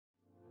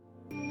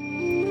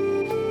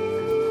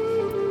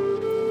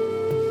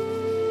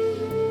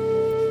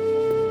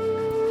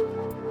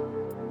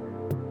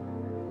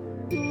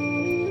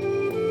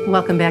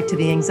Welcome back to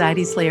the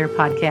Anxiety Slayer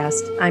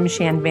podcast. I'm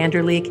Shan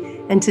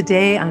Vanderleek, and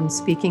today I'm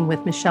speaking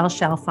with Michelle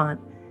Chalfant,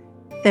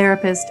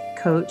 therapist,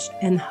 coach,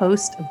 and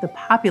host of the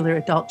popular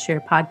Adult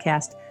Chair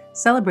podcast,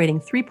 celebrating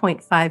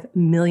 3.5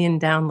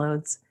 million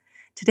downloads.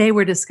 Today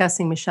we're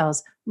discussing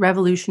Michelle's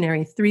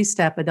revolutionary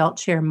 3-step Adult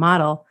Chair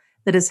model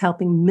that is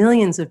helping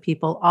millions of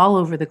people all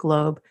over the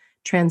globe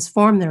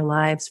transform their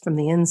lives from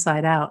the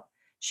inside out.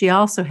 She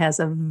also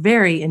has a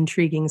very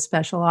intriguing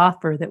special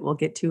offer that we'll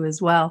get to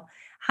as well.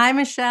 Hi,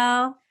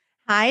 Michelle.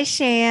 Hi,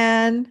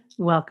 Shan.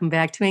 Welcome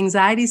back to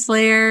Anxiety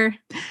Slayer.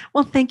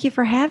 Well, thank you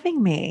for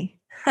having me.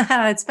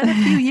 It's been a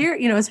few years,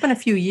 it's been a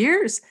few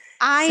years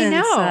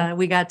since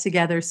we got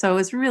together. So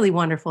it's really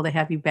wonderful to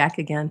have you back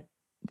again.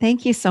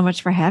 Thank you so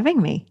much for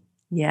having me.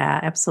 Yeah,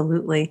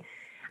 absolutely.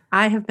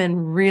 I have been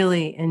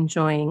really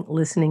enjoying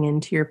listening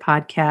into your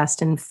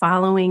podcast and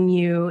following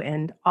you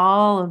and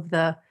all of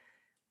the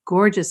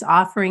gorgeous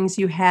offerings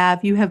you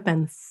have. You have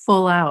been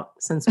full out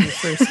since we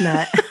first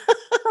met.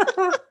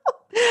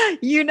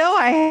 You know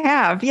I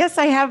have. Yes,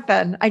 I have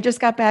been. I just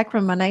got back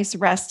from a nice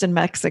rest in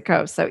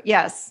Mexico. So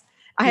yes,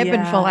 I have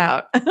been full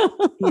out.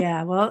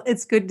 Yeah, well,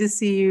 it's good to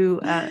see you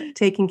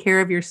taking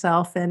care of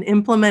yourself and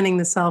implementing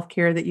the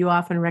self-care that you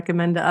often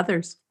recommend to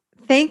others.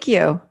 Thank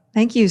you.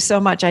 Thank you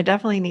so much. I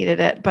definitely needed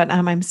it, but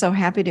I'm so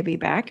happy to be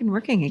back and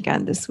working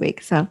again this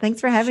week. So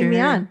thanks for having me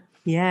on.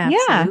 Yeah,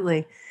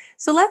 absolutely.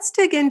 So let's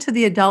dig into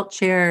the Adult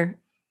Chair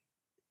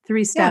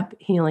 3-step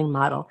healing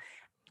model.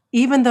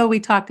 Even though we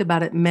talked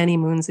about it many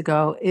moons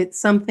ago, it's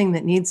something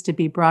that needs to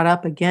be brought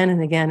up again and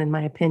again, in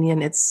my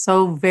opinion. It's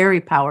so very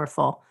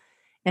powerful.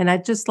 And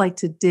I'd just like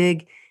to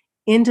dig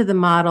into the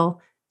model,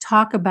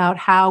 talk about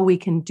how we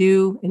can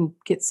do and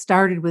get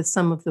started with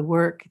some of the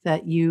work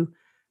that you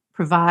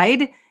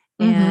provide,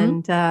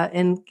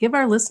 and give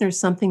our listeners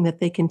something that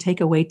they can take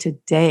away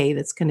today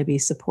that's going to be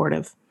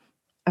supportive.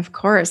 Of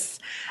course.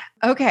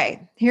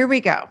 Okay, here we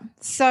go.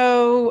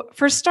 So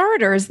for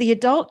starters, the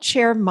Adult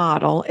Chair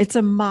model, it's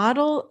a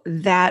model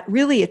that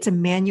really, it's a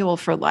manual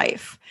for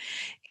life.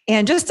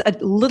 And just a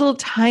little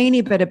tiny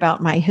bit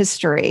about my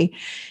history.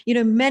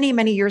 Many,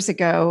 many years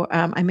ago,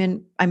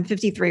 I'm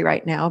 53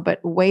 right now,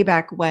 but way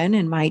back when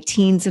in my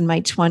teens and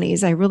my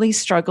 20s, I really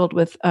struggled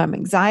with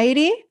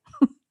anxiety.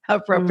 How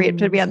appropriate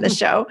to be on the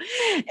show,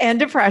 and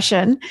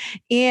depression,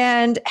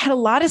 and had a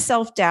lot of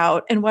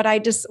self-doubt. And what I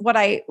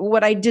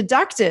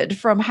deducted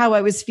from how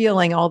I was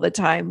feeling all the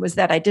time was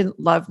that I didn't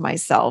love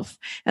myself,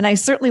 and I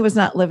certainly was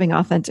not living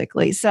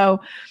authentically. So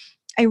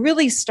I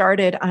really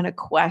started on a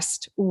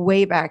quest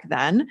way back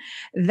then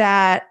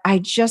that I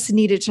just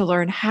needed to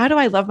learn, how do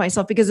I love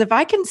myself? Because if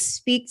I can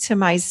speak to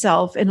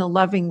myself in a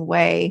loving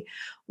way,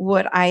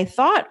 what I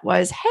thought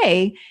was,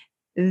 hey,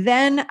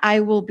 then I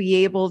will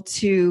be able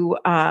to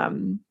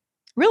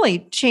really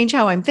change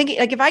how I'm thinking.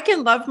 Like if I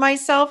can love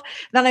myself,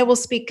 then I will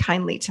speak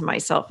kindly to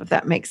myself, if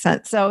that makes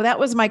sense. So that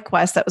was my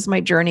quest. That was my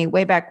journey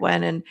way back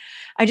when. And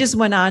I just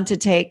went on to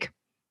take,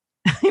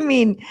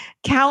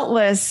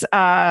 countless,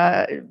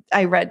 I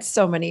read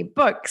so many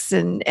books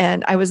and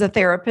I was a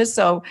therapist.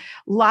 So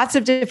lots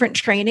of different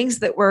trainings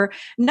that were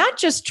not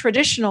just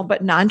traditional,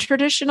 but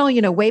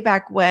non-traditional. Way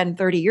back when,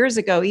 30 years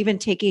ago, even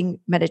taking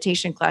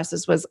meditation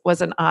classes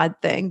was an odd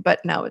thing,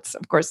 but now it's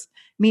of course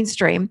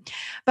mainstream.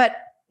 But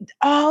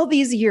all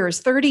these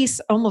years,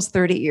 almost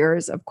 30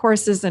 years of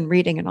courses and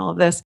reading and all of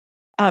this,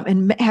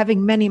 and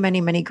having many, many,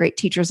 many great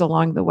teachers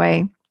along the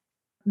way.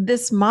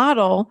 This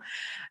model,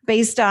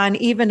 based on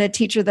even a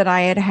teacher that I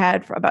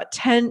had for about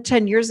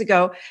 10 years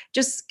ago,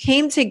 just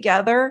came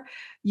together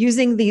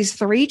using these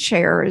 3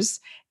 chairs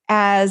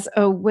as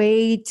a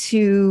way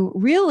to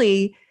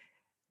really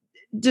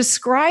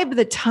describe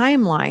the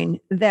timeline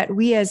that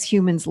we as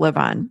humans live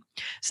on.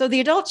 So the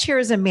Adult Chair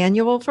is a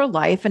manual for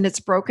life, and it's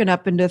broken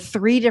up into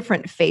 3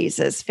 different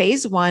phases.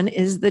 Phase 1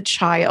 is the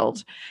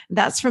child.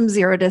 That's from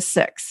 0 to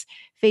 6.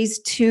 Phase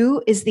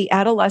 2 is the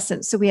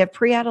adolescent. So we have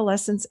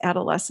pre-adolescence,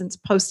 adolescence,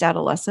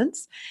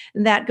 post-adolescence,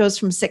 and that goes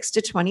from 6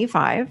 to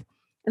 25.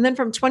 And then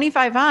from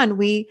 25 on,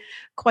 we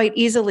quite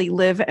easily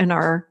live in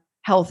our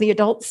healthy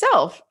adult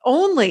self,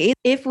 only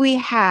if we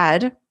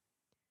had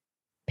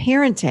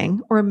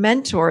parenting or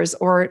mentors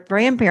or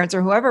grandparents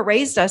or whoever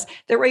raised us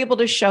that were able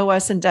to show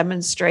us and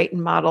demonstrate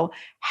and model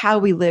how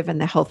we live in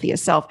the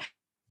healthiest self.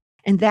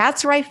 And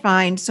that's where I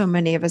find so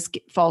many of us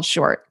fall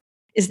short,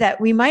 is that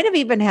we might have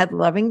even had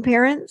loving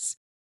parents,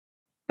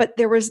 but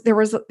there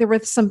were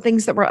some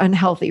things that were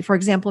unhealthy. For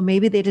example,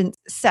 maybe they didn't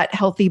set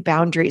healthy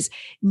boundaries.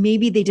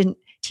 Maybe they didn't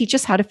teach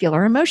us how to feel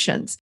our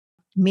emotions.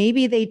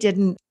 Maybe they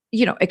didn't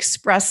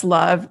express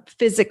love,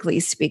 physically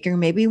speaking.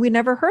 Maybe we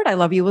never heard I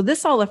love you. Well,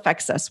 this all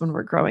affects us when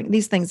we're growing.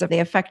 These things, they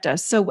affect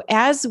us. So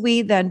as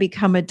we then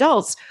become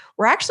adults,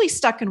 we're actually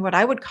stuck in what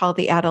I would call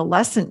the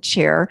adolescent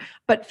chair,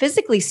 but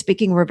physically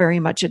speaking, we're very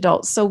much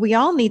adults. So we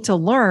all need to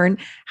learn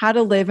how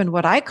to live in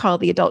what I call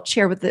the adult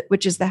chair,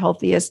 which is the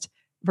healthiest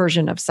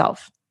version of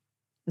self.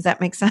 Does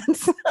that make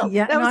sense?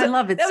 Yeah, I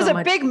love it so much. That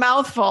was a big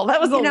mouthful. That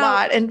was a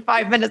lot in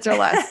 5 minutes or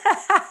less.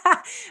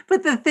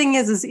 But the thing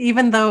is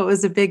even though it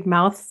was a big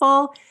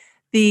mouthful,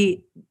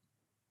 the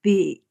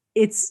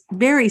it's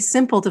very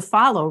simple to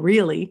follow,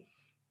 really.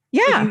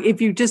 Yeah.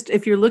 If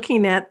you're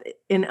looking at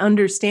and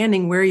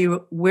understanding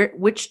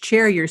which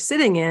chair you're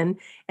sitting in,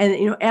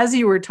 and as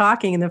you were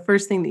talking, and the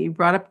first thing that you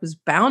brought up was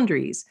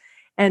boundaries,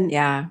 and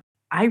Yeah.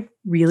 I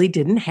really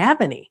didn't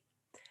have any.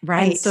 And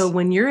Right. so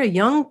when you're a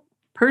young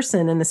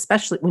person, and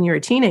especially when you're a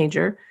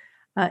teenager,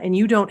 and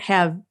you don't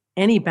have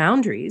any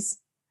boundaries,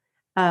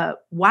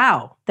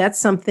 wow, that's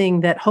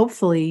something that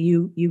hopefully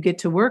you get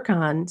to work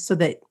on, so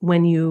that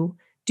when you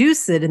do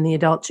sit in the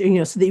adult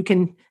chair, so that you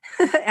can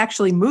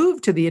actually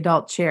move to the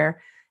adult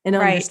chair and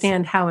Right.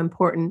 understand how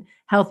important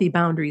healthy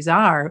boundaries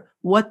are,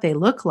 what they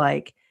look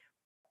like,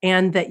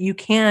 and that you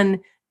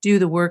can do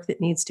the work that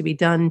needs to be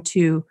done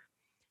to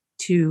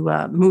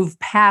move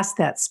past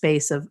that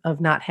space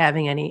of not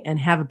having any, and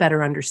have a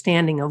better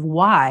understanding of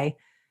why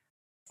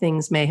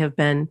things may have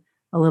been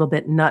a little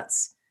bit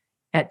nuts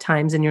at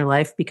times in your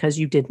life because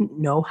you didn't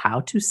know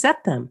how to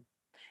set them.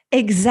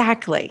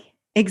 Exactly.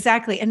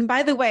 Exactly. And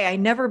by the way, I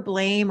never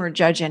blame or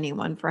judge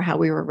anyone for how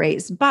we were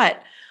raised.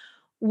 But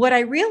what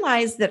I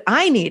realized that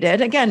I needed,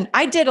 again,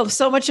 I did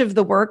so much of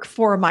the work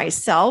for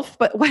myself,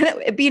 but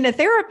being a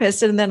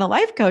therapist and then a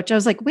life coach, I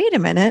was like, wait a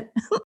minute,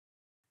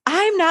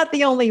 I'm not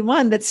the only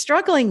one that's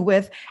struggling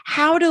with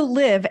how to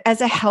live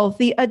as a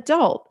healthy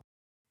adult.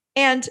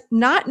 And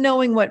not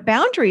knowing what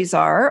boundaries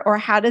are or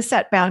how to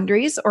set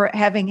boundaries, or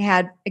having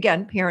had,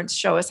 again, parents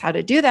show us how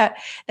to do that,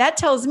 that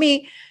tells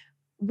me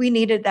we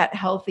needed that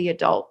healthy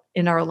adult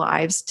in our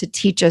lives to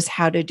teach us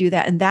how to do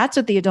that. And that's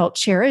what the adult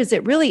chair is.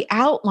 It really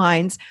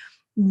outlines,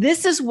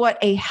 this is what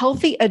a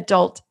healthy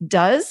adult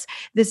does.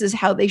 This is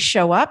how they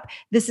show up.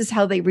 This is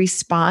how they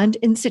respond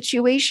in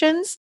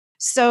situations.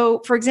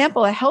 So, for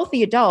example, a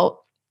healthy adult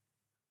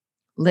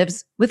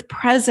lives with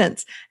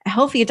presence. A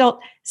healthy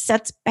adult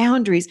sets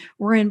boundaries.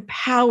 We're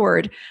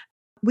empowered.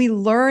 We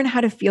learn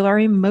how to feel our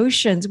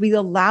emotions. We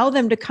allow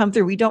them to come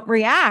through. We don't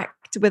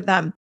react with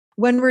them.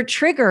 When we're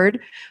triggered,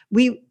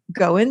 we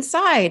go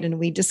inside and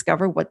we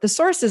discover what the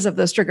source is of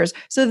those triggers.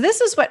 So,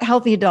 this is what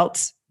healthy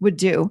adults would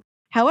do.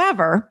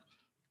 However,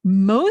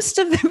 most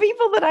of the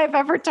people that I've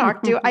ever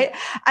talked to,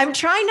 I'm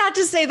trying not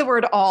to say the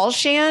word all,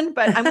 Shan,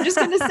 but I'm just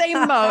going to say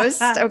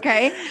most,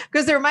 okay?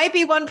 Because there might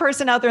be one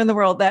person out there in the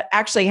world that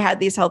actually had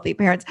these healthy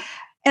parents.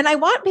 And I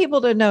want people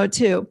to know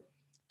too,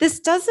 this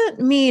doesn't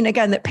mean,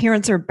 again, that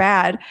parents are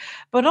bad,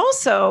 but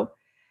also,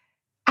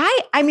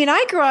 I mean,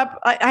 I grew up,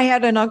 I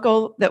had an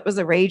uncle that was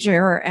a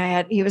rager,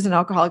 and he was an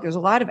alcoholic. There was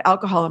a lot of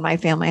alcohol in my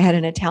family. I had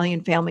an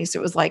Italian family. So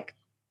it was like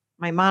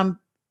my mom,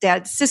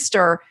 dad's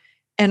sister,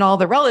 and all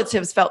the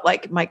relatives felt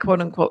like my quote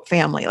unquote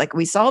family. Like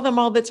we saw them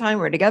all the time.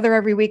 We were together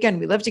every weekend.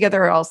 We lived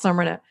together all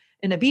summer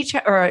in a beach,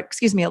 or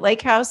excuse me, a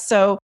lake house.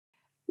 So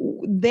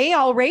they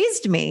all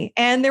raised me,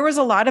 and there was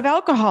a lot of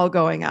alcohol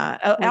going on,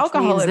 Which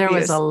alcohol means abuse. there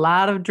was a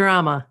lot of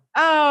drama.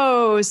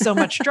 Oh, so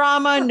much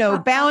drama, no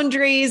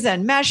boundaries,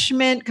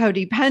 enmeshment,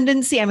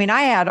 codependency. I mean,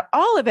 I had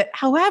all of it.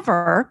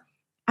 However,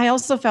 I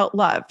also felt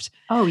loved.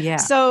 Oh yeah.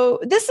 So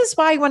this is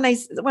why when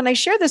I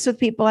share this with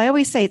people, I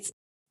always say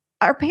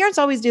our parents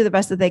always do the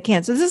best that they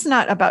can. So this is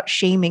not about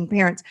shaming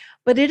parents,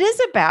 but it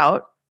is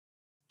about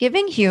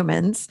giving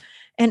humans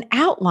an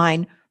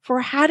outline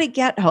for how to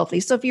get healthy.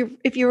 So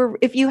if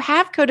you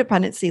have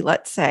codependency,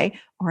 let's say,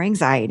 or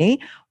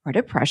anxiety or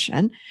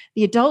depression,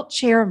 the adult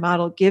chair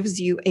model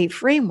gives you a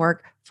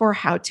framework for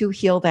how to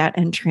heal that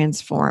and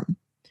transform.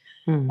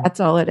 That's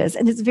all it is.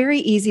 And it's very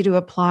easy to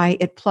apply.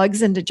 It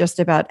plugs into just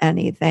about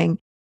anything.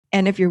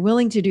 And if you're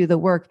willing to do the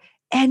work,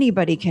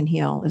 anybody can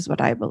heal, is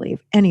what I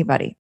believe.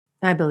 Anybody.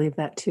 I believe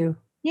that too.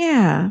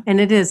 Yeah. And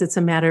it's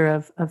a matter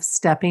of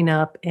stepping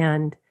up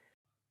and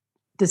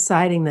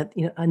deciding that,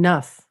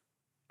 enough.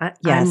 Yes.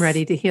 I'm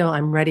ready to heal.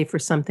 I'm ready for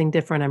something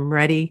different. I'm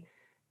ready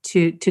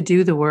to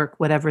do the work,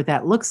 whatever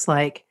that looks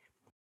like.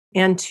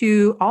 And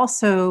to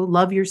also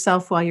love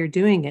yourself while you're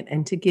doing it,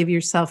 and to give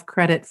yourself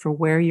credit for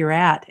where you're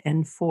at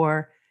and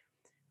for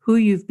who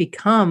you've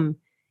become,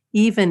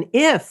 even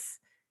if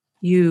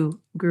you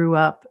grew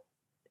up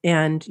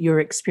and your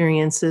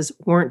experiences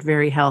weren't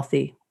very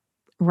healthy.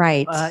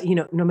 Right.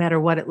 No matter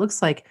what it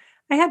looks like.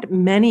 I had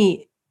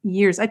many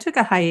years. I took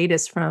a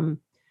hiatus from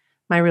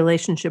my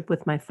relationship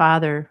with my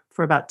father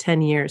for about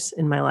 10 years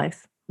in my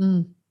life.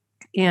 Mm.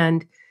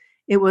 And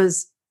it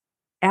was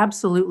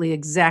absolutely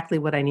exactly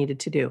what I needed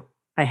to do.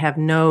 I have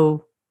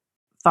no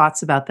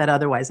thoughts about that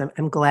otherwise.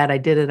 I'm glad I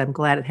did it. I'm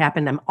glad it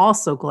happened. I'm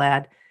also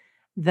glad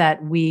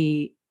that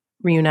we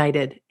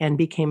reunited and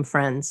became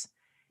friends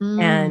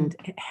and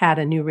had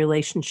a new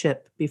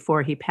relationship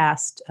before he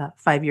passed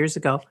 5 years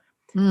ago.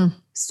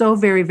 So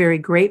very, very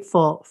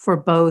grateful for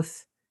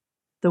both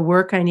the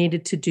work I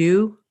needed to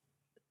do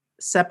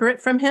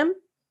separate from him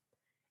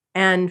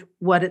and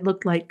what it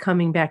looked like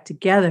coming back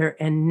together.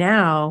 And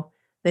now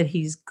that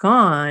he's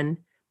gone,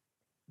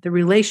 the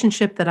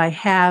relationship that I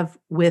have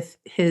with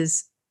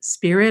his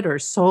spirit or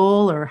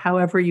soul, or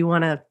however you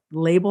want to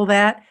label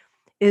that,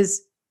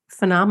 is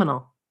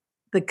phenomenal.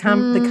 The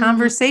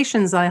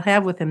conversations I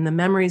have with him, the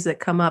memories that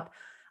come up,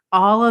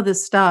 all of the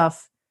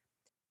stuff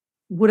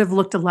would have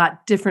looked a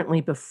lot differently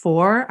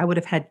before. I would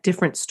have had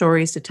different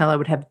stories to tell. I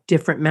would have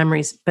different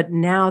memories. But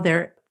now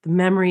they're the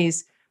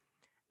memories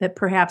that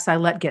perhaps I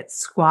let get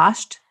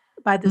squashed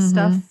by the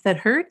stuff that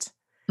hurt.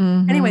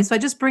 Anyway, so I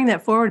just bring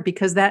that forward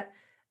because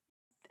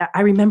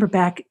I remember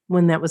back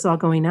when that was all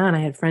going on, I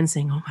had friends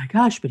saying, "Oh my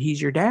gosh, but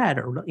he's your dad,"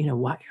 or,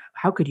 why,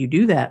 how could you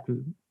do that?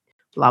 And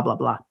blah, blah,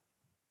 blah.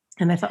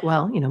 And I thought,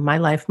 well, my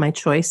life, my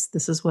choice,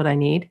 this is what I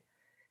need.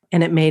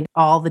 And it made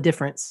all the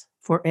difference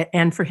for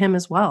him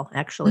as well,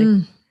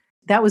 actually.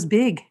 That was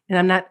big. And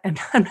I'm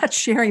not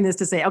sharing this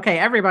to say, okay,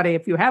 everybody,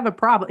 if you have a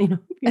problem,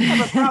 if you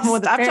have a problem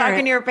with Stop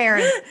talking to your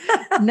parents.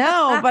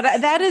 No, but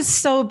that is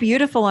so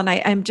beautiful. And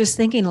I'm just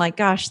thinking like,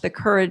 gosh, the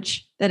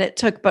courage that it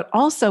took, but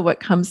also what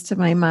comes to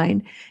my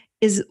mind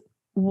is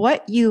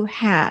what you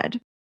had.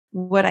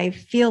 What I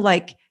feel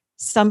like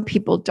some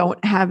people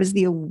don't have is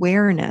the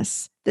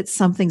awareness that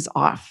something's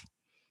off.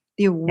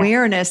 The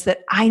awareness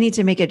that I need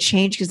to make a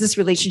change because this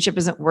relationship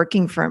isn't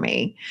working for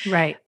me.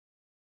 Right.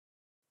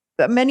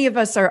 But many of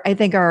us are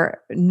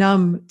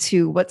numb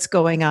to what's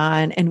going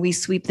on and we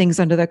sweep things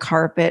under the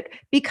carpet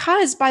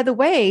because, by the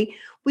way,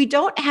 we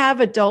don't have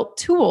adult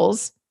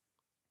tools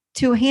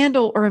to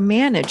handle or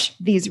manage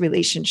these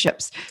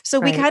relationships. So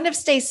we kind of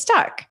stay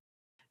stuck.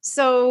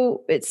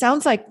 So it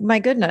sounds like, my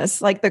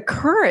goodness, like the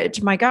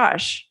courage, my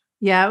gosh.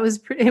 Yeah, it was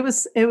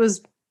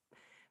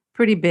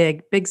pretty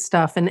big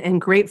stuff. And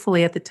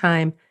gratefully at the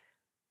time,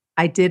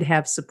 I did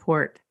have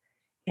support.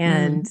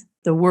 And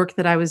the work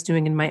that I was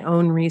doing in my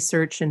own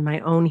research and my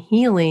own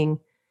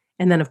healing,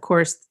 and then, of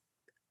course,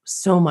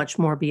 so much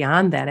more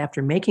beyond that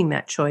after making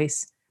that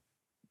choice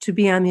to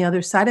be on the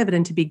other side of it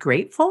and to be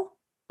grateful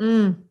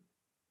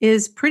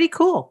is pretty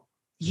cool.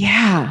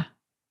 Yeah.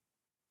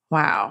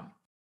 Wow.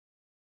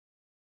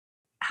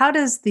 How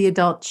does the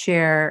adult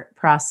chair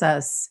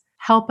process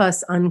help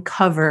us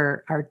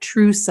uncover our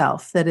true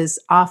self that is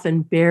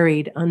often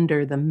buried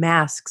under the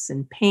masks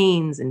and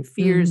pains and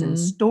fears and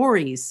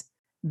stories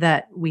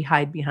that we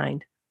hide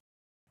behind?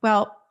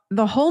 Well,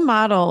 the whole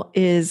model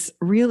is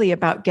really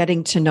about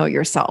getting to know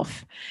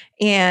yourself.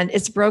 And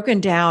it's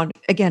broken down,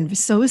 again,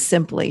 so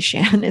simply,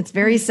 Shan. It's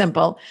very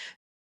simple.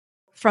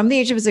 From the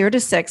age of 0 to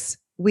 6,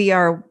 we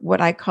are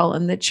what I call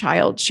in the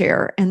child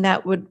chair. And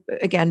that would,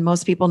 again,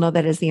 most people know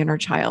that as the inner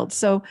child.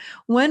 So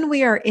when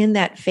we are in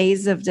that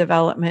phase of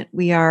development,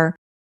 we are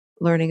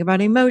learning about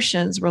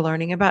emotions. We're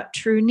learning about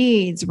true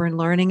needs. We're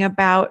learning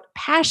about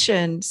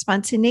passion,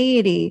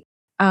 spontaneity,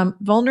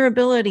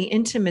 vulnerability,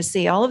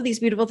 intimacy, all of these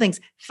beautiful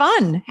things,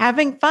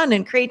 having fun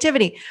and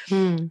creativity.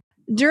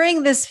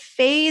 During this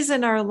phase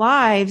in our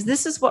lives,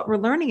 this is what we're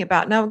learning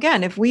about. Now,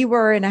 again, if we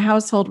were in a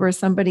household where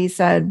somebody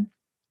said,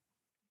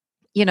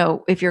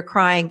 if you're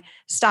crying,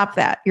 stop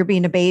that, you're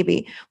being a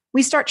baby,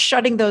 we start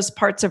shutting those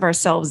parts of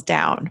ourselves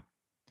down.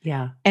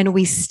 Yeah. And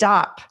we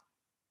stop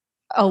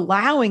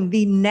allowing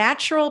the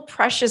natural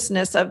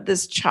preciousness of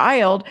this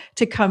child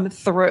to come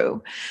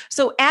through.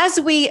 So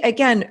as we,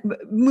 again,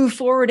 move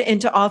forward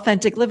into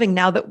authentic living,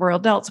 now that we're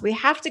adults, we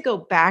have to go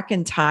back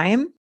in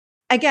time.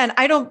 Again,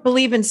 I don't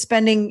believe in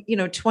spending,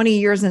 20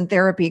 years in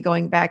therapy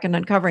going back and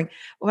uncovering.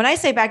 When I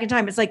say back in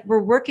time, it's like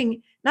we're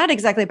working, not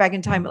exactly back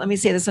in time, but let me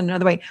say this in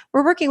another way.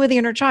 We're working with the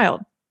inner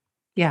child.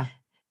 Yeah.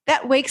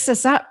 That wakes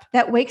us up.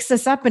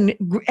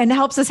 And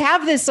helps us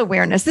have this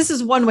awareness. This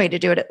is one way to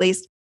do it, at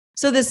least.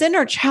 So this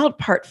inner child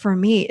part for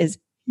me is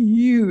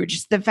huge.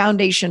 It's the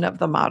foundation of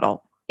the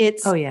model.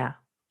 It's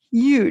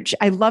huge.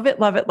 I love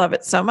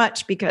it so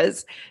much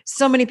because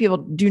so many people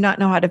do not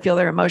know how to feel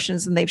their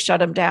emotions and they've shut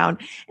them down.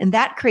 And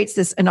that creates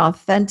an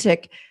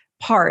authentic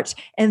part.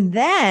 And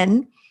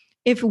then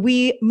if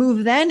we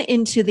move then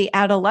into the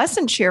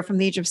adolescent chair from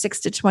the age of 6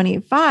 to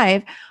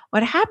 25,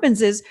 what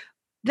happens is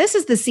this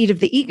is the seat of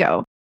the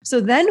ego. So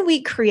then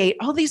we create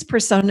all these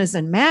personas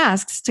and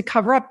masks to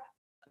cover up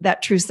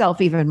that true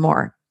self even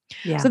more.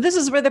 Yeah. So this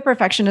is where the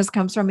perfectionist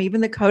comes from, even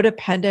the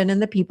codependent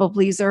and the people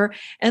pleaser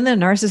and the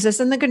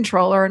narcissist and the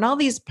controller and all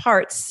these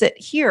parts sit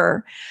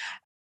here.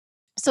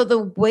 So the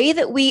way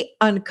that we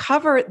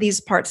uncover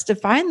these parts to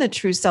find the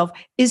true self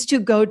is to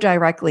go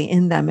directly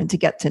in them and to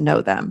get to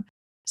know them.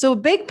 So a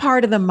big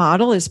part of the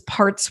model is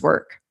parts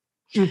work.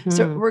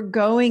 So we're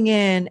going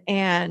in,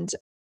 and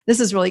this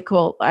is really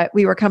cool.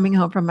 We were coming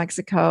home from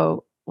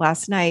Mexico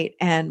last night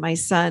and my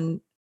son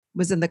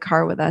was in the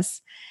car with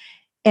us,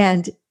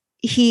 and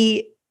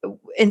he,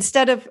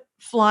 instead of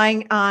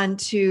flying on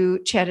to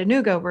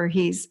Chattanooga where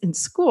he's in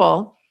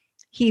school,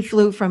 he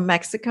flew from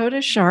Mexico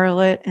to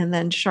Charlotte, and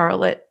then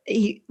Charlotte,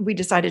 we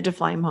decided to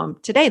fly him home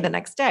today, the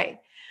next day.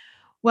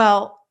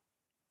 Well,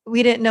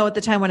 we didn't know at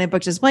the time when I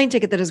booked his plane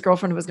ticket that his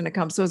girlfriend was going to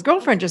come. So his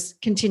girlfriend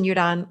just continued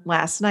on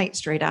last night,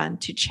 straight on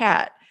to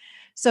chat.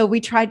 So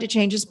we tried to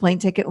change his plane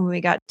ticket when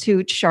we got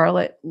to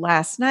Charlotte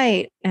last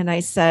night. And I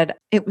said,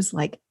 it was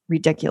like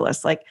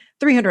ridiculous, like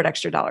 $300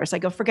 extra. I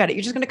go, forget it.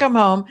 You're just going to come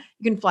home.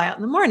 You can fly out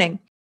in the morning.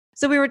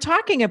 So we were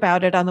talking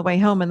about it on the way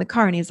home in the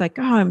car, and he's like,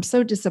 oh, I'm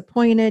so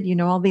disappointed,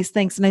 all these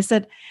things. And I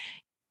said,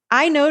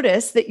 I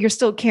noticed that you're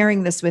still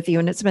carrying this with you,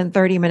 and it's been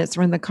 30 minutes.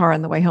 We're in the car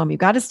on the way home. You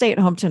got to stay at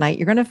home tonight.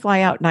 You're going to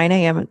fly out 9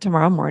 a.m.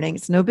 tomorrow morning.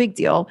 It's no big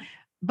deal.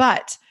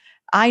 But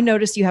I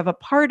notice you have a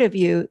part of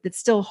you that's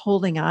still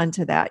holding on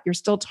to that. You're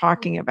still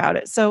talking about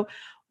it. So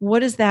what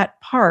does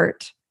that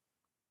part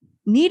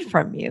need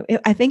from you?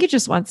 I think it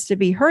just wants to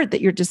be heard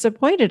that you're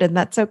disappointed, and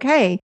that's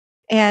okay.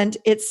 And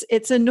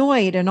it's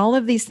annoyed and all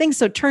of these things.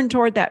 So turn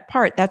toward that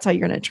part. That's how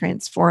you're going to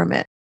transform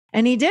it.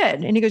 And he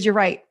did. And he goes, you're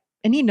right.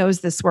 And he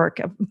knows this work.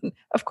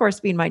 Of course,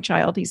 being my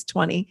child, he's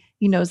 20.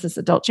 He knows this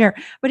adult chair.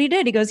 But he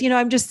did. He goes,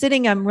 I'm just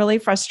sitting, I'm really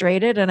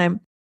frustrated, and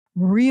I'm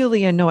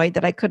really annoyed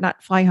that I could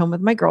not fly home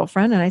with my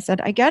girlfriend. And I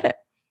said, I get it.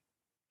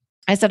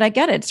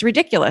 It's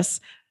ridiculous.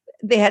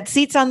 They had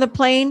seats on the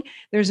plane.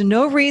 There's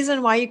no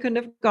reason why you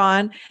couldn't have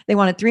gone. They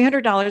wanted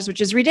 $300,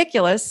 which is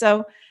ridiculous.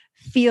 So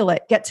feel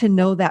it, get to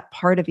know that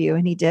part of you.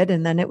 And he did.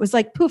 And then it was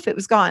like, poof, it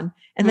was gone.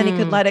 And then he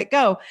could let it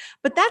go.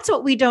 But that's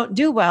what we don't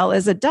do well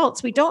as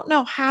adults. We don't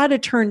know how to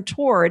turn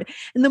toward.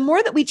 And the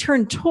more that we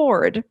turn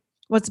toward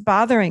what's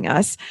bothering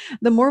us,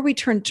 the more we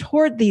turn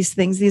toward these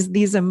things,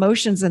 these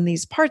emotions and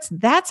these parts,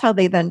 that's how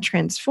they then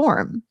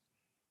transform.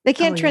 They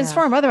can't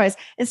transform otherwise.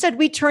 Instead,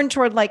 we turn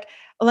toward like,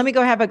 let me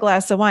go have a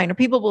glass of wine. Or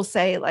people will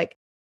say like,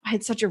 I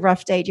had such a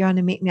rough day. Do you want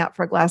to meet me out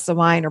for a glass of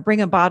wine or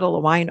bring a bottle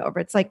of wine over?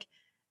 It's like,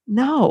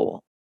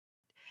 no.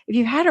 If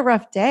you've had a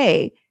rough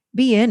day,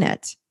 be in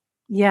it.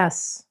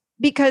 Yes.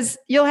 Because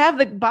you'll have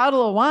the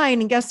bottle of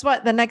wine and guess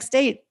what? The next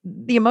day,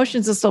 the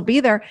emotions will still be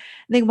there.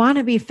 They want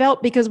to be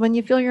felt because when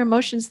you feel your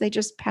emotions, they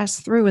just pass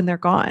through and they're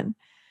gone.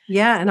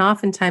 Yeah. And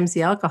oftentimes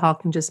the alcohol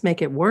can just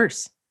make it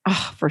worse.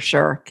 Oh, for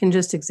sure. Can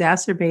just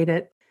exacerbate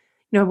it.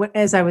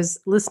 As I was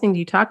listening to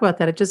you talk about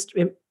that,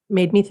 it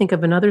made me think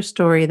of another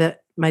story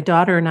that my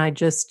daughter and I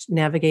just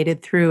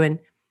navigated through. And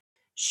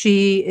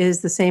she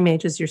is the same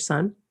age as your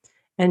son.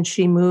 And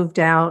she moved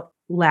out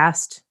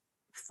last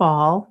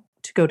fall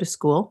to go to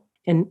school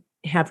and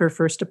have her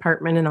first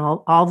apartment and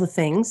all the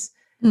things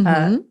in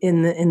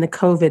the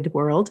COVID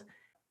world.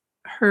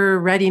 Her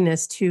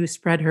readiness to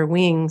spread her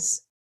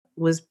wings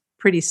was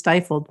pretty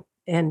stifled,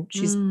 and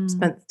she's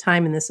spent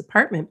time in this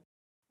apartment.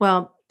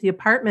 Well, the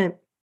apartment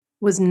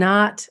was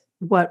not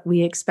what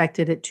we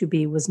expected it to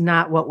be, was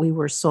not what we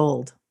were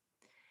sold.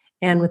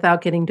 And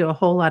without getting to a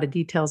whole lot of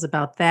details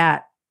about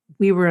that,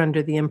 we were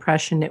under the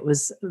impression it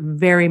was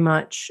very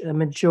much a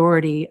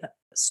majority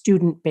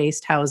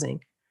student-based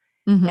housing.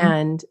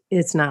 And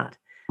it's not.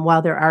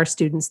 While there are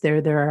students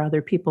there are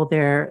other people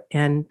there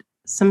and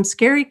some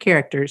scary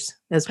characters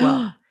as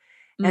well.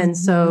 And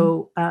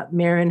so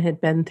Marin had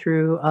been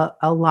through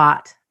a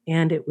lot,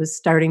 and it was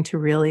starting to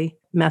really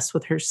mess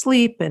with her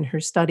sleep and her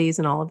studies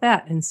and all of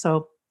that. And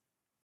so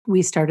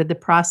we started the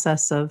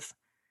process of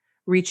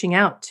reaching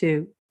out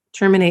to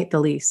terminate the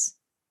lease.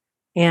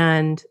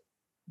 And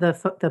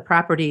the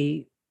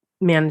property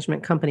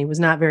management company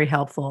was not very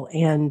helpful.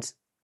 And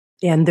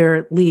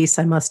their lease,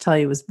 I must tell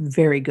you, was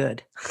very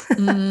good.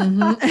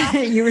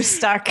 You were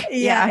stuck.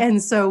 Yeah.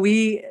 And so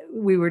we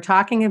were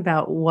talking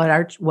about what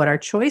our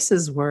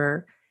choices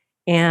were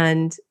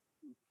and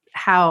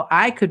how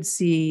I could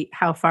see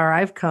how far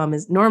I've come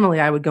is normally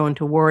I would go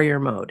into warrior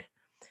mode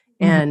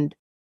and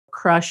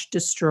crush,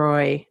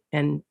 destroy,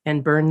 and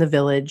burn the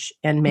village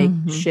and make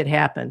shit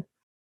happen.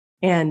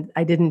 And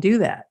I didn't do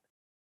that.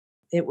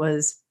 It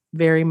was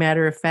very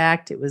matter of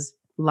fact. It was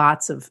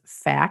lots of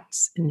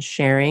facts and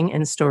sharing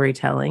and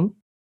storytelling,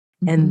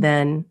 and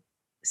then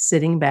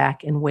sitting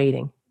back and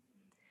waiting.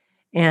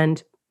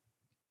 And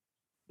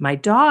my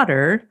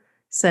daughter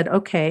said,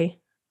 okay,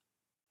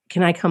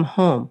 can I come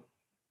home?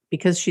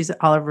 Because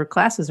all of her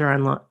classes are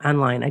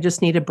online. I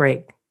just need a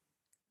break.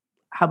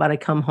 How about I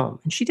come home?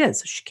 And she did.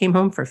 So she came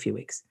home for a few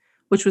weeks,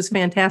 which was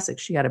fantastic.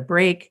 She got a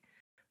break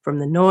from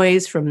the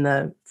noise, from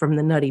the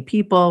nutty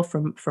people,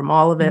 from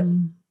all of it,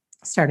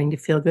 starting to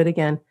feel good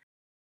again.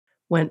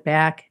 Went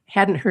back,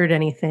 hadn't heard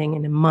anything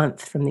in a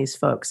month from these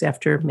folks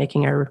after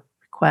making our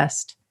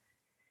request.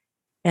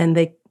 And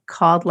they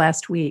called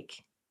last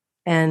week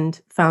and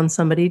found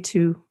somebody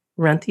to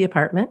rent the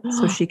apartment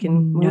so she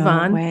can move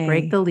on,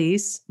 break the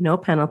lease, no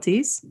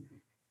penalties.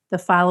 The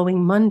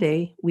following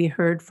Monday, we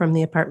heard from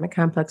the apartment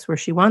complex where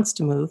she wants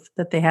to move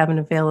that they have an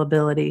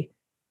availability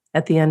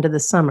at the end of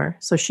the summer.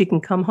 So she can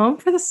come home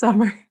for the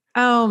summer.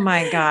 Oh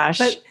my gosh.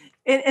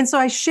 And so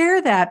I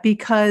share that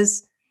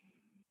because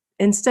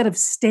instead of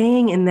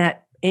staying in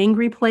that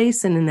angry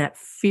place and in that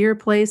fear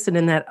place and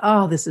in that,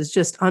 oh, this is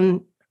just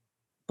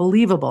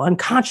unbelievable,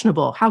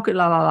 unconscionable. How could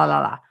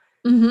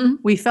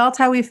we felt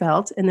how we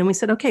felt. And then we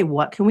said, okay,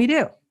 what can we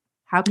do?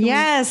 How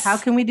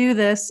can we do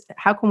this?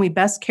 How can we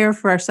best care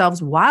for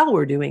ourselves while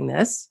we're doing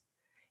this?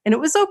 And it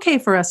was okay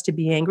for us to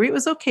be angry. It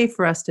was okay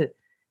for us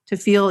to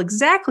feel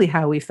exactly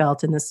how we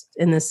felt in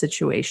this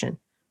situation.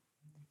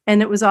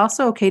 And it was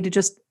also okay to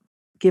just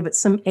give it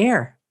some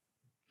air.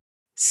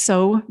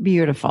 So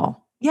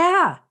beautiful.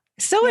 Yeah.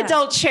 So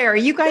adult chair.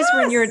 You guys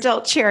were in your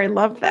adult chair. I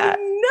love that.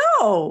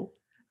 No.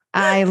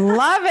 I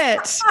love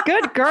it.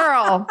 Good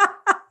girl.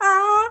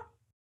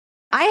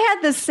 I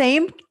had the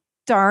same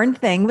darn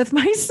thing with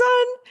my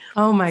son.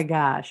 Oh my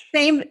gosh.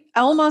 Same,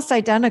 almost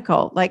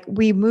identical. Like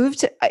we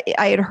moved,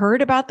 I had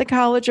heard about the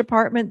college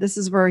apartment. This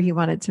is where he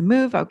wanted to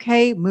move.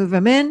 Okay, move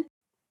him in.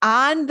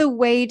 on the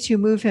way to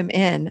move him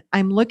in,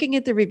 I'm looking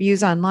at the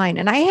reviews online,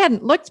 and I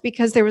hadn't looked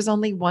because there was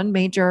only one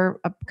major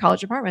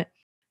college apartment.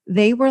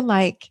 They were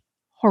like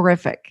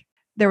horrific.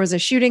 There was a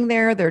shooting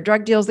there. There are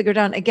drug deals that go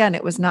down. Again,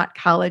 it was not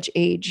college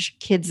age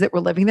kids that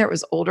were living there. It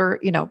was older,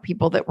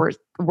 people that were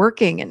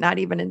working and not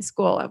even in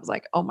school. I was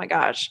like, oh my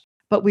gosh.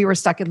 But we were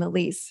stuck in the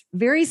lease.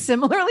 Very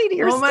similarly to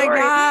your story. Oh my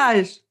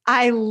gosh.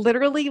 I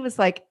literally was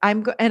like,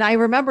 and I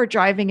remember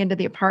driving into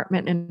the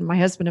apartment and my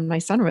husband and my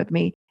son were with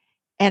me.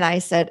 And I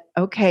said,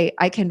 okay,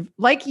 I can,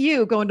 like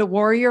you, go into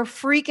warrior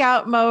freak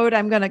out mode.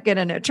 I'm going to get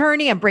an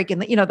attorney. I'm breaking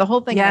the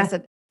whole thing. Yeah. And I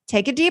said,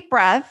 take a deep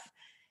breath.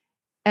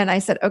 And I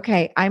said,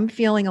 okay, I'm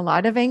feeling a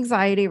lot of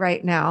anxiety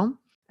right now.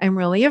 I'm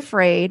really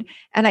afraid.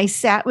 And I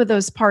sat with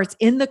those parts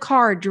in the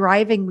car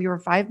driving. We were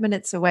 5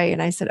 minutes away.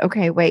 And I said,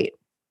 okay, wait,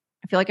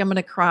 I feel like I'm going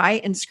to cry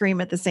and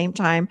scream at the same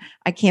time.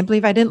 I can't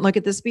believe I didn't look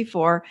at this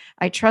before.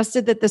 I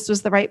trusted that this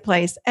was the right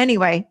place.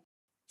 Anyway,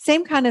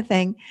 same kind of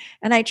thing.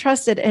 And I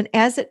trusted. And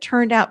as it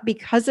turned out,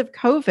 because of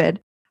COVID,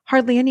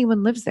 hardly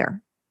anyone lives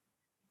there.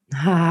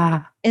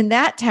 In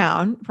that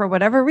town, for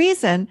whatever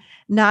reason,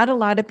 not a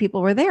lot of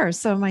people were there.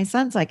 So my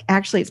son's like,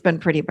 actually, it's been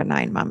pretty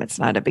benign, Mom. It's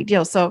not a big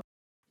deal. So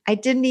I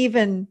didn't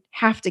even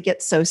have to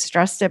get so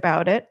stressed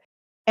about it.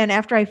 And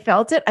after I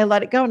felt it, I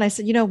let it go. And I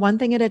said, one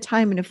thing at a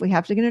time. And if we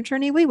have to get an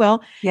attorney, we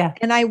will. Yeah.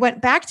 And I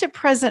went back to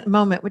present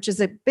moment, which is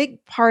a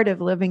big part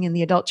of living in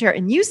the adult chair.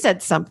 And you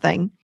said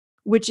something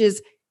which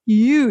is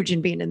huge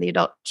in being in the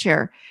adult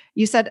chair.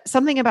 You said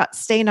something about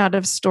staying out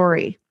of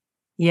story.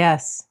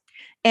 Yes.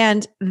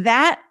 And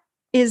that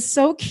is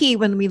so key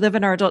when we live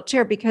in our adult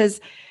chair,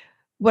 because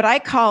what I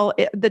call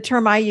it, the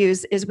term I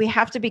use is we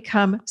have to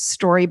become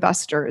story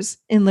busters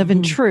and live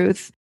in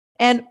truth.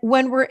 And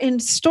when we're in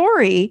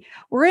story,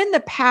 we're in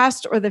the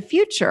past or the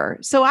future.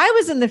 So I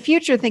was in the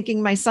future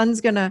thinking my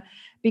son's going to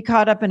be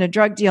caught up in a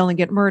drug deal and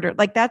get murdered.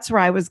 Like that's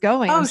where I was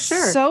going. Oh, I was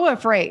sure. so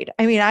afraid.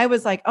 I mean, I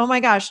was like, oh my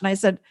gosh. And I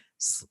said,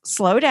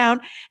 slow down.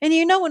 And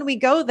when we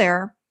go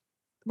there,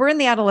 we're in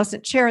the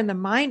adolescent chair and the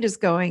mind is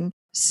going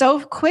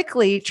so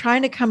quickly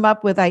trying to come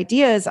up with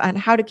ideas on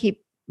how to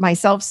keep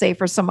myself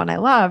safe or someone I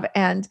love.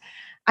 And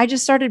I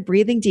just started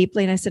breathing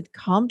deeply and I said,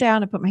 calm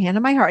down. I put my hand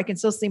on my heart. I can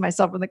still see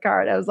myself in the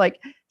car. And I was like,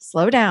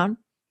 slow down.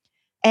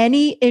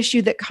 Any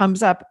issue that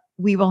comes up,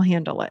 we will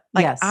handle it.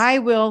 Like, yes. I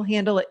will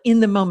handle it in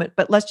the moment,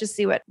 but let's just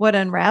see what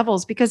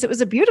unravels, because it was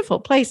a beautiful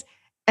place.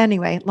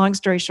 Anyway, long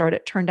story short,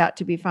 it turned out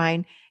to be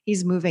fine.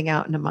 He's moving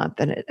out in a month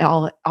and it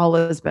all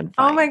has been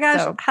fine. Oh my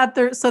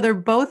gosh. So they're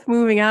both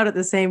moving out at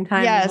the same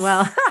time as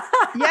well.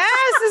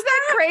 Yes. Isn't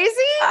that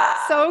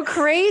crazy? So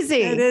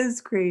crazy. It is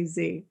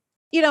crazy.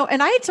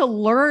 And I had to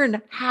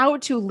learn how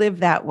to live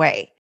that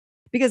way,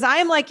 because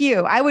I'm like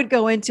you. I would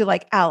go into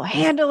like, I'll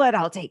handle it.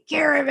 I'll take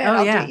care of it.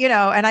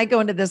 And I go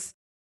into this,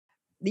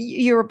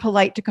 you were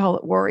polite to call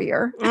it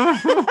warrior,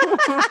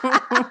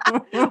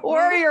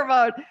 warrior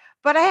mode.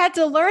 But I had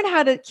to learn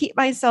how to keep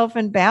myself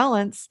in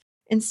balance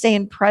and stay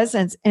in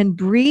presence and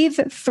breathe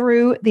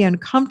through the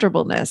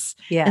uncomfortableness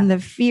and the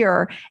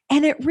fear.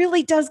 And it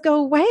really does go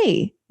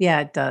away. Yeah,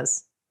 it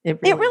does. It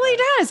really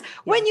does. Yeah.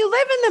 When you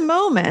live in the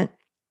moment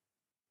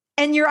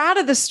and you're out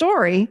of the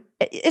story,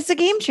 it's a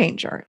game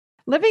changer.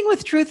 Living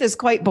with truth is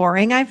quite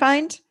boring, I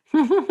find.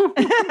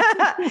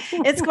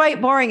 It's quite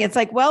boring. It's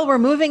like, well, we're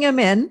moving them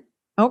in.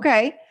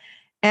 Okay.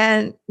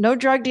 And no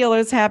drug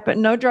deals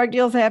happening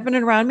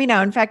around me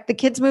now. In fact, the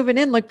kids moving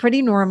in look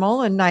pretty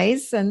normal and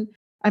nice. And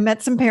I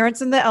met some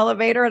parents in the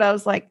elevator and I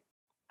was like,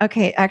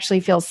 okay, actually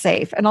feels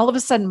safe. And all of a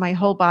sudden my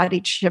whole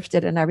body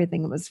shifted and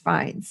everything was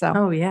fine. So,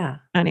 oh yeah.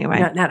 Anyway,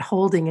 not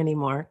holding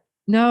anymore.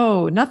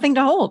 No, nothing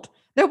to hold.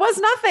 There was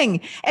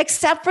nothing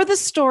except for the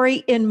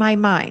story in my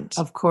mind.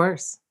 Of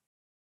course.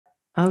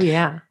 Oh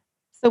yeah.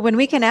 So when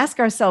we can ask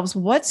ourselves,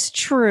 what's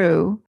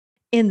true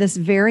in this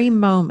very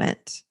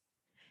moment?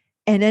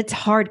 And it's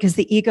hard because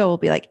the ego will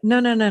be like, no.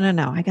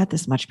 I got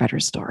this much better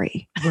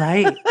story.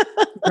 Right.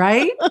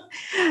 Right.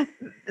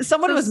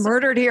 Someone was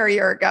murdered here a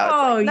year ago.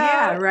 Oh, like, no,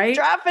 yeah. Right.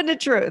 Drop into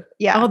truth.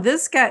 Yeah. Oh,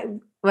 this guy,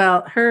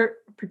 her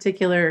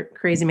particular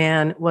crazy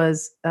man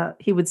was,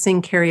 he would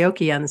sing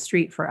karaoke on the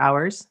street for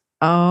hours.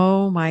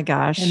 Oh my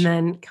gosh. And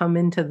then come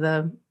into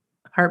the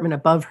apartment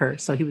above her.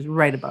 So he was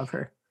right above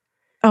her.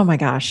 Oh my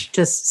gosh.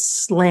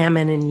 Just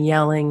slamming and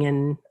yelling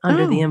and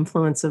under the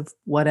influence of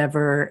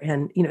whatever.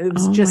 And, it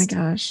was just, oh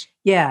my gosh.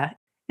 Yeah.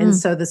 And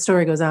so the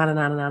story goes on and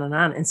on and on and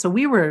on. And so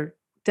we were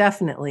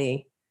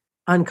definitely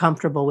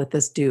uncomfortable with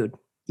this dude.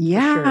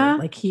 Yeah. Sure.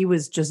 Like he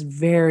was just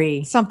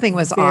something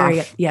was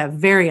off. Yeah.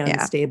 Very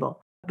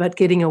unstable, but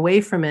getting away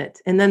from it.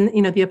 And then,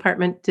 the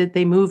apartment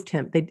they moved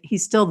him.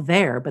 He's still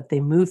there, but they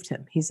moved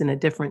him. He's in a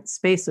different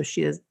space.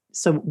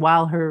 So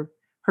while her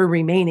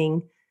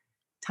remaining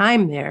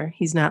time there,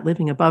 he's not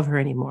living above her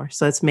anymore.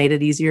 So it's made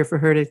it easier for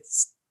her to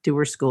do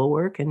her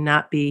schoolwork and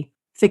not be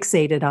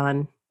fixated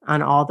on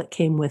all that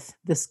came with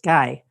this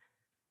guy.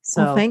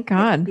 So well, thank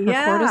God. Her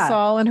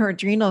cortisol and her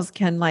adrenals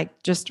can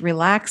just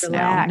relax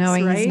now,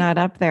 knowing he's not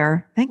up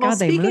there. Thank God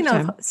they moved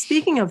him.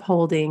 Speaking of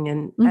holding,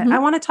 and I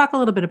want to talk a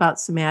little bit about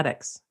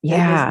somatics.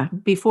 Yeah.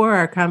 Before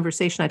our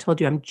conversation, I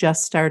told you I'm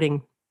just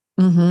starting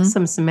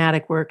some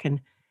somatic work.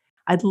 And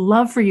I'd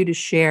love for you to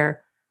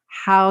share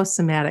how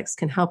somatics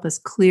can help us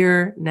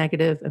clear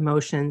negative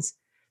emotions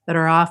that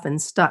are often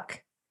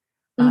stuck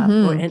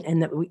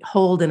and that we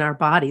hold in our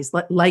bodies,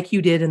 like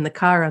you did in the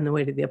car on the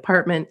way to the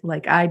apartment,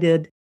 like I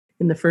did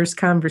in the first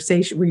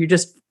conversation, where you're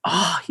just,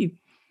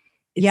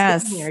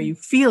 it's sitting there, you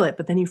feel it,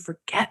 but then you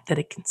forget that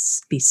it can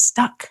be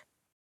stuck.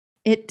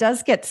 It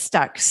does get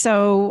stuck.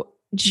 So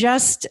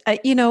just,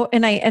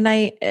 and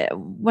I,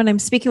 when I'm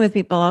speaking with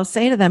people, I'll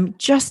say to them,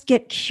 just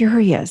get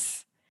curious.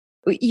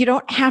 You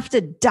don't have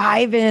to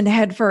dive in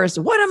head first.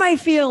 What am I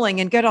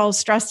feeling? And get all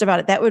stressed about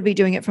it. That would be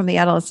doing it from the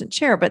adolescent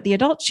chair. But the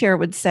adult chair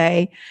would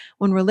say,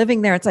 when we're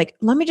living there, it's like,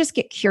 let me just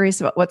get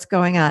curious about what's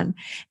going on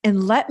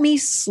and let me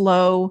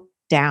slow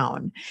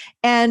down.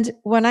 And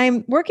when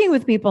I'm working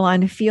with people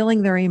on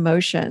feeling their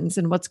emotions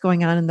and what's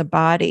going on in the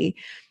body,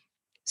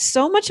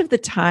 so much of the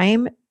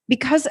time,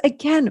 because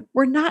again,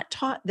 we're not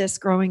taught this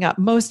growing up.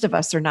 Most of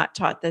us are not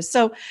taught this.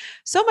 So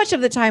much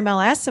of the time I'll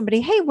ask somebody,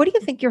 hey, what do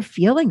you think you're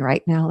feeling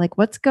right now? Like,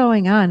 what's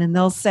going on? And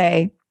they'll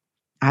say,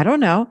 I don't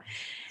know.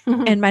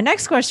 And my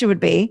next question would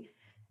be,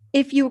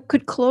 if you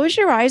could close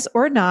your eyes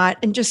or not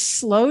and just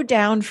slow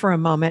down for a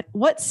moment,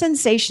 what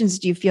sensations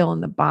do you feel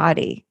in the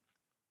body?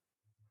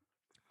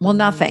 Well,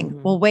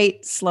 nothing. Well,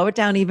 wait, slow it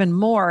down even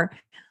more.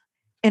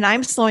 And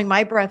I'm slowing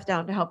my breath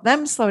down to help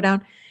them slow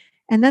down.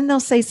 And then they'll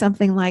say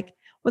something like,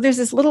 well, there's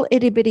this little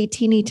itty bitty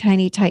teeny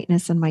tiny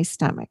tightness in my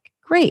stomach.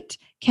 Great.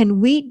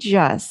 Can we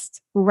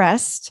just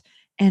rest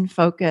and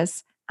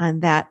focus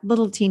on that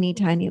little teeny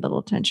tiny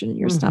little tension in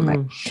your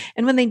stomach?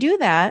 And when they do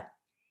that,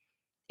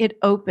 it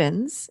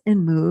opens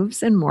and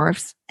moves and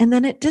morphs, and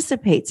then it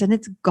dissipates and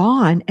it's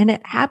gone. And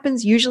it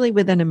happens usually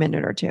within a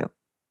minute or two.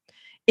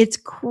 It's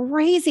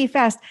crazy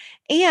fast.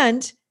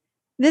 And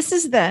this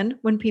is then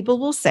when people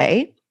will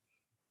say,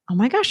 oh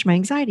my gosh, my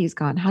anxiety is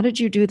gone. How did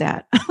you do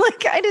that?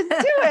 Like, I didn't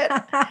do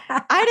it.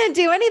 I didn't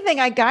do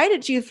anything. I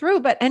guided you through,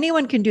 but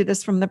anyone can do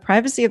this from the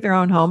privacy of their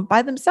own home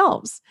by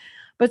themselves.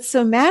 But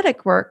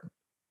somatic work,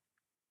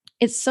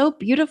 it's so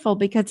beautiful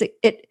because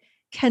it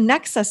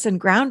connects us and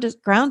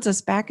grounds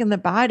us back in the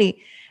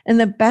body. And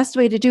the best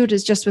way to do it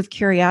is just with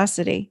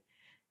curiosity.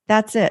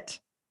 That's it.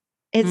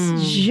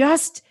 It's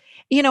just,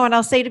 and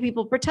I'll say to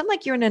people, pretend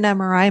like you're in an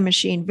MRI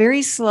machine.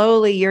 Very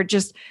slowly, you're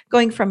just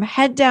going from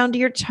head down to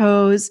your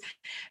toes,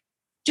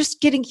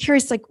 just getting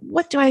curious, like,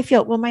 what do I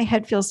feel? Well, my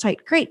head feels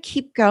tight. Great.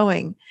 Keep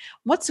going.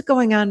 What's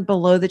going on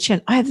below the chin?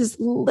 I have this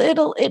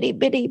little itty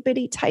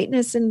bitty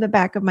tightness in the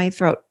back of my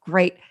throat.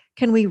 Great.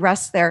 Can we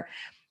rest there?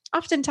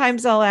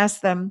 Oftentimes I'll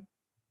ask them,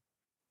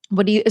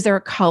 is there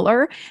a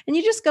color? And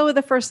you just go with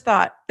the first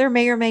thought. There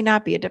may or may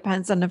not be. It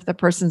depends on if the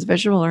person's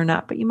visual or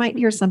not, but you might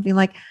hear something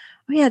like,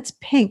 oh yeah, it's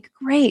pink.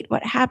 Great.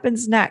 What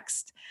happens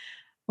next?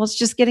 Well, it's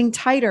just getting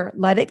tighter.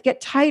 Let it get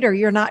tighter.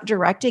 You're not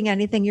directing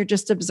anything. You're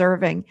just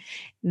observing.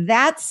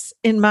 That's,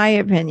 in my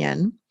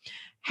opinion,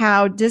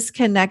 how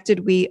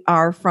disconnected we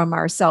are from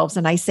ourselves.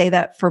 And I say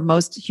that for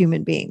most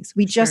human beings.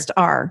 We just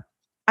are.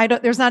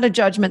 There's not a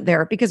judgment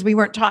there because we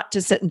weren't taught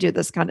to sit and do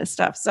this kind of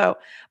stuff. So,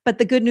 but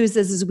the good news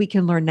is we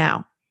can learn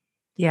now.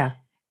 Yeah.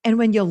 And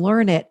when you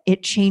learn it,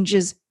 it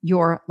changes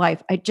your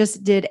life. I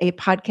just did a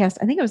podcast.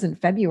 I think it was in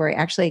February.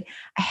 Actually,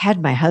 I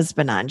had my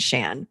husband on,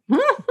 Shan.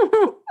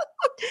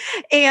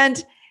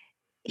 And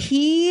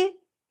he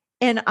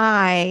and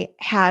I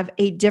have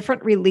a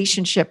different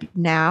relationship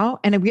now.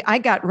 And I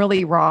got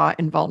really raw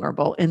and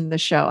vulnerable in the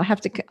show. I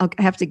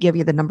have to give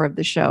you the number of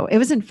the show. It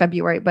was in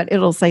February, but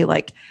it'll say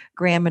like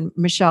Graham and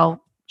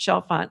Michelle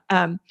Chalfant.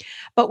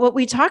 But what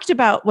we talked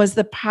about was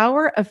the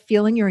power of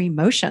feeling your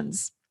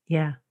emotions.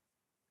 Yeah.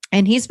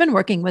 And he's been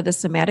working with a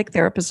somatic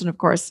therapist. And of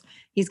course,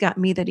 he's got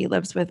me that he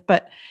lives with.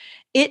 But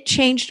it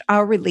changed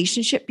our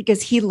relationship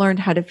because he learned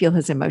how to feel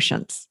his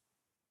emotions.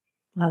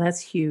 Wow, that's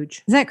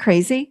huge. Isn't that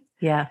crazy?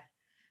 Yeah.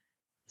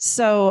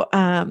 So,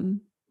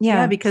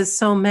 yeah, because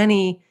so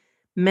many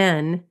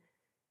men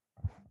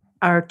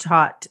are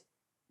taught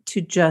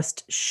to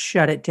just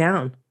shut it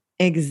down.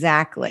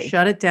 Exactly.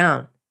 Shut it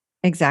down.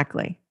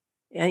 Exactly.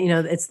 And,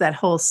 it's that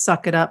whole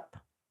suck it up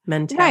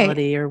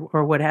mentality or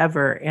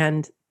whatever.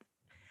 And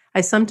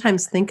I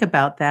sometimes think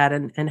about that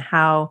and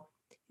how,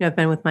 I've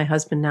been with my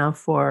husband now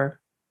for,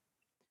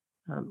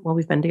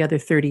 we've been together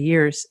 30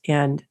 years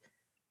and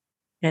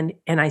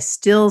I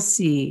still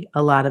see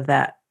a lot of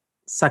that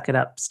suck it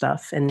up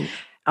stuff. And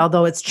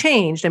although it's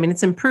changed, I mean,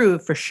 it's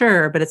improved for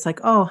sure, but it's like,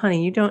 oh,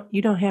 honey, you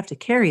don't have to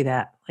carry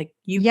that. Like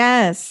you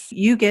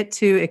get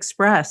to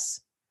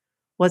express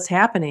what's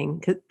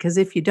happening. Cause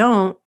if you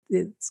don't,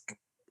 it's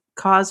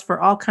cause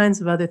for all kinds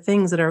of other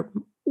things that are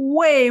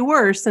way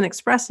worse than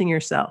expressing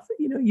yourself.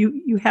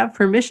 You have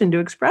permission to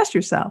express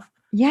yourself.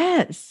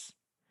 Yes.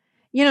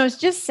 It's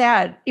just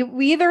sad.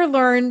 We either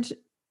learned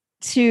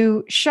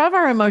to shove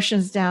our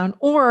emotions down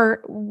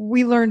or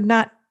we learned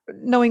not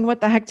knowing what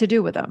the heck to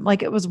do with them.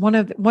 Like it was one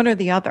or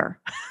the other,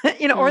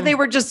 or they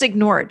were just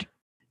ignored.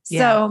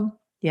 So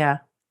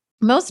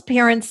most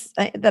parents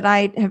that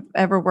I have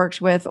ever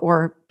worked with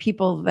or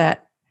people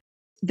that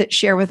that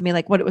share with me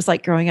like what it was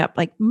like growing up.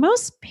 Like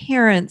most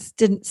parents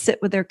didn't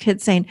sit with their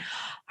kids saying,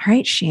 all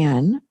right,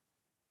 Shan,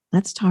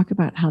 let's talk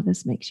about how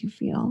this makes you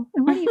feel.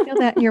 And why do you feel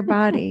that in your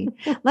body?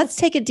 Let's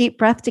take a deep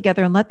breath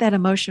together and let that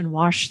emotion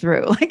wash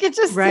through. Like it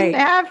just didn't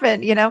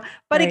happen,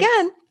 But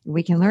again,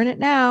 we can learn it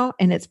now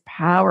and it's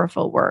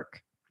powerful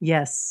work.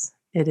 Yes,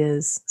 it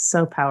is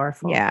so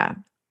powerful. Yeah.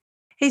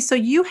 Hey, so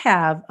you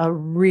have a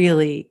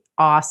really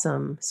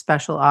awesome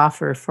special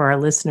offer for our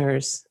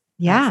listeners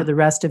for the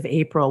rest of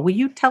April. Will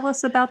you tell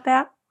us about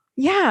that?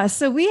 Yeah.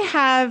 So we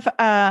have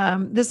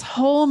this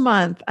whole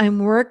month, I'm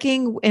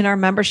working in our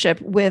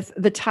membership with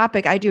the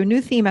topic. I do a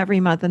new theme every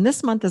month. And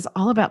this month is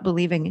all about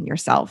believing in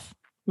yourself.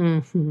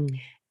 Mm-hmm.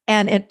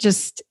 And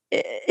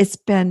it's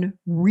been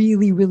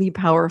really, really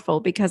powerful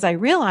because I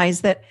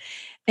realized that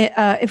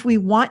if we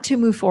want to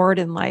move forward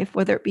in life,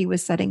 whether it be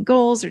with setting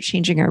goals or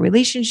changing our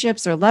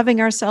relationships or loving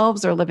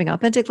ourselves or living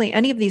authentically,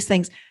 any of these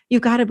things,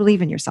 you've got to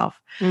believe in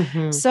yourself.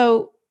 Mm-hmm.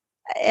 So,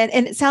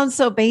 and it sounds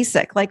so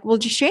basic, like, well,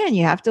 Shan,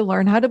 you have to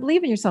learn how to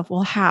believe in yourself.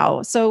 Well,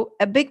 how? So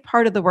a big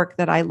part of the work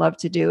that I love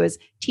to do is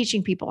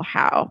teaching people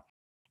how.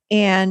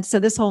 And so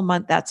this whole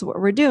month, that's what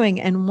we're doing.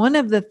 And one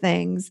of the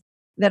things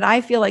that I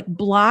feel like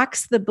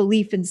blocks the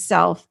belief in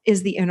self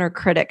is the inner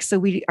critic. So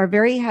we are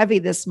very heavy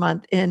this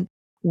month in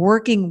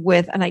working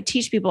with, and I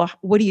teach people,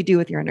 what do you do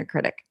with your inner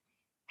critic?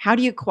 How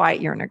do you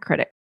quiet your inner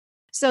critic?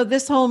 So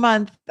this whole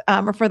month,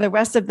 or for the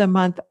rest of the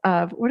month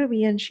of, what are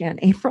we in, Shan?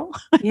 April?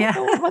 Yeah.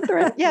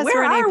 Yes,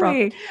 we're in April.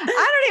 I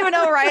don't even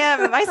know where I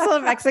am. Am I still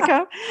in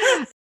Mexico?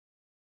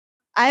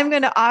 I'm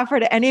going to offer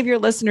to any of your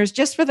listeners,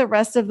 just for the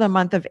rest of the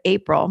month of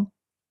April,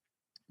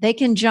 they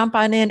can jump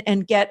on in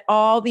and get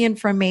all the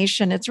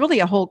information. It's really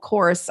a whole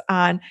course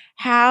on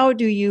how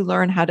do you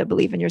learn how to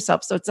believe in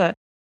yourself. So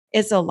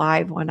it's a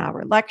live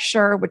 1-hour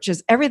lecture, which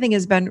is everything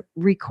has been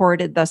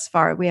recorded thus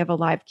far. We have a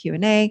live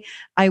Q&A.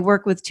 I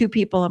work with 2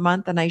 people a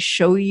month and I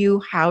show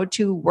you how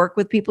to work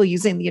with people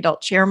using the adult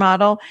chair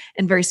model.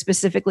 And very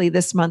specifically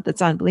this month,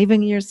 it's on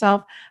believing in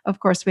yourself. Of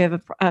course, we have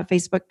a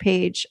Facebook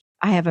page.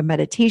 I have a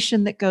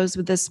meditation that goes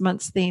with this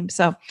month's theme.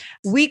 So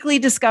weekly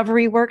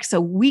discovery work. So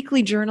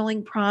weekly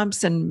journaling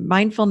prompts and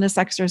mindfulness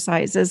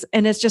exercises.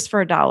 And it's just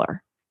for $1.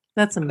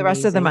 That's amazing. For the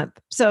rest of the month.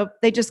 So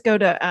they just go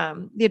to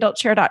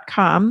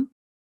theadultchair.com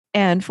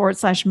and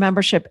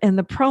 /membership. And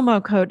the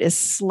promo code is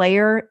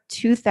Slayer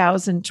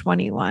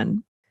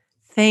 2021.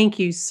 Thank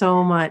you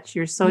so much.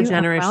 You're so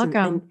generous. You're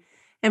welcome.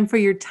 And for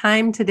your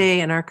time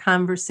today and our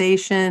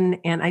conversation.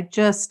 And I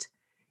just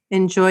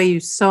enjoy you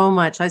so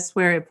much. I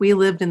swear, if we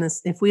lived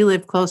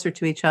closer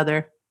to each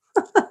other,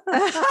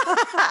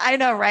 I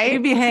know, right?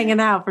 We'd be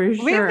hanging out for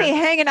sure. We'd be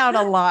hanging out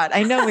a lot.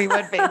 I know we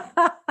would be.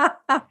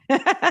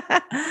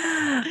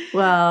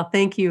 Well,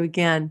 thank you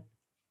again.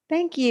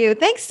 Thank you.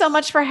 Thanks so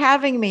much for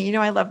having me. You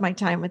know, I love my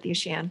time with you,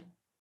 Shan.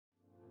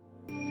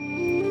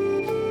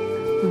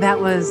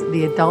 That was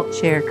the Adult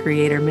Chair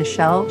creator,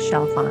 Michelle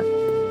Chalfant.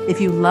 If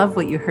you love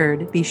what you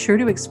heard, be sure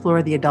to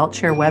explore the Adult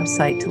Chair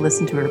website to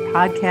listen to her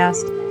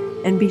podcast,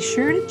 and be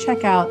sure to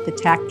check out the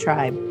TAC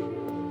Tribe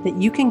that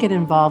you can get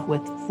involved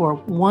with for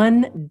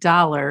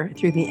 $1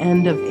 through the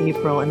end of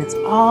April. And it's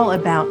all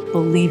about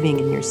believing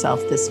in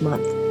yourself this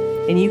month.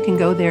 And you can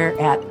go there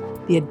at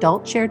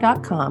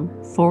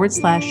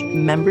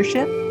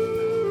theadultchair.com/membership.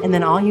 And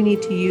then all you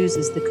need to use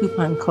is the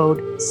coupon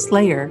code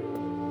SLAYER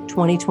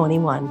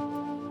 2021.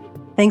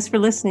 Thanks for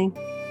listening.